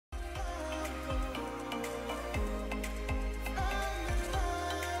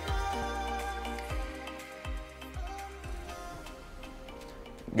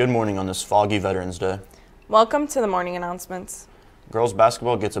Good morning on this foggy Veterans Day. Welcome to the morning announcements. Girls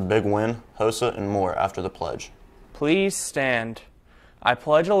basketball gets a big win, HOSA, and more after the pledge. Please stand. I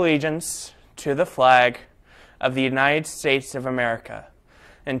pledge allegiance to the flag of the United States of America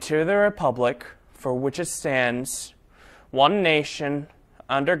and to the republic for which it stands, one nation,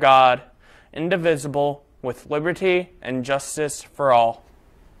 under God, indivisible, with liberty and justice for all.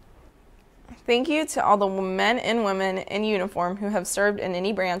 Thank you to all the men and women in uniform who have served in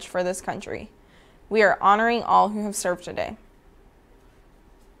any branch for this country. We are honoring all who have served today.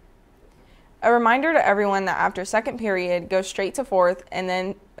 A reminder to everyone that after second period, go straight to fourth and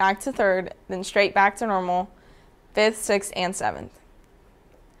then back to third, then straight back to normal, fifth, sixth, and seventh.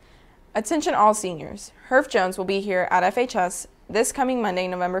 Attention all seniors. Herf Jones will be here at FHS this coming Monday,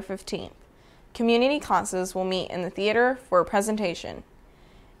 November 15th. Community classes will meet in the theater for a presentation.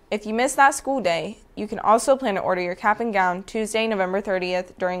 If you miss that school day, you can also plan to order your cap and gown Tuesday, November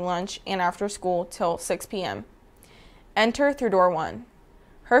 30th during lunch and after school till 6 p.m. Enter through door 1.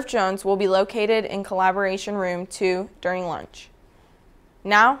 Herf Jones will be located in Collaboration Room 2 during lunch.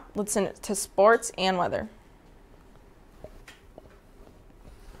 Now, let's send it to sports and weather.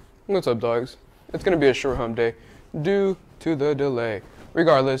 What's up, dogs? It's going to be a short hump day due to the delay.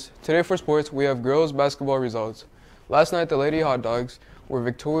 Regardless, today for sports, we have girls basketball results. Last night, the Lady Hot Dogs were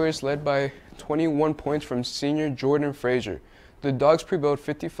victorious, led by 21 points from senior Jordan Frazier. The Dogs prevailed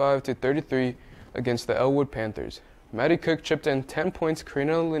 55-33 against the Elwood Panthers. Maddie Cook chipped in 10 points,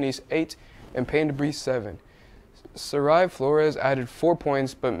 Karina Lenice 8, and Payne DeBree 7. Sarai Flores added 4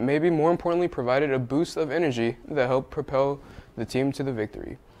 points, but maybe more importantly provided a boost of energy that helped propel the team to the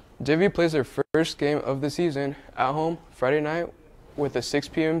victory. JV plays their first game of the season at home Friday night with a 6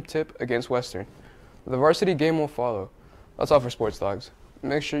 p.m. tip against Western. The varsity game will follow. That's all for Sports Dogs.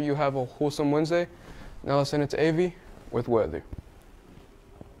 Make sure you have a wholesome Wednesday. Now let's send it to AV with weather.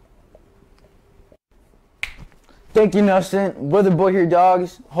 Thank you, Nelson. Weather boy here,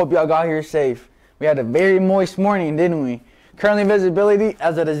 dogs. Hope y'all got here safe. We had a very moist morning, didn't we? Currently visibility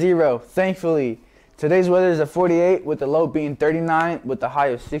as at a 0, thankfully. Today's weather is a 48 with the low being 39 with the high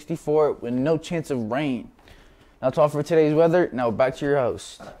of 64 with no chance of rain. That's all for today's weather. Now back to your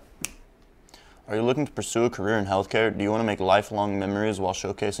host. Are you looking to pursue a career in healthcare? Do you want to make lifelong memories while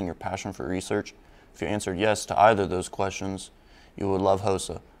showcasing your passion for research? If you answered yes to either of those questions, you would love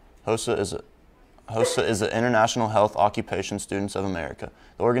HOSA. HOSA is the International Health Occupation Students of America.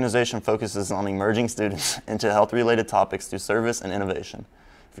 The organization focuses on emerging students into health-related topics through service and innovation.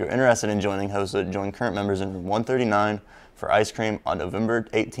 If you're interested in joining HOSA, join current members in room 139 for ice cream on November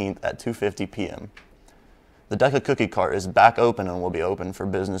 18th at 2:50 p.m. The DECA Cookie Cart is back open and will be open for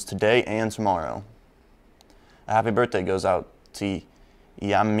business today and tomorrow. A happy birthday goes out to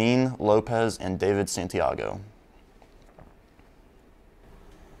Yamin Lopez and David Santiago.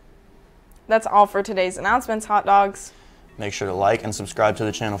 That's all for today's announcements, hot dogs. Make sure to like and subscribe to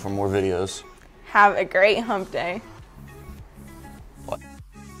the channel for more videos. Have a great hump day.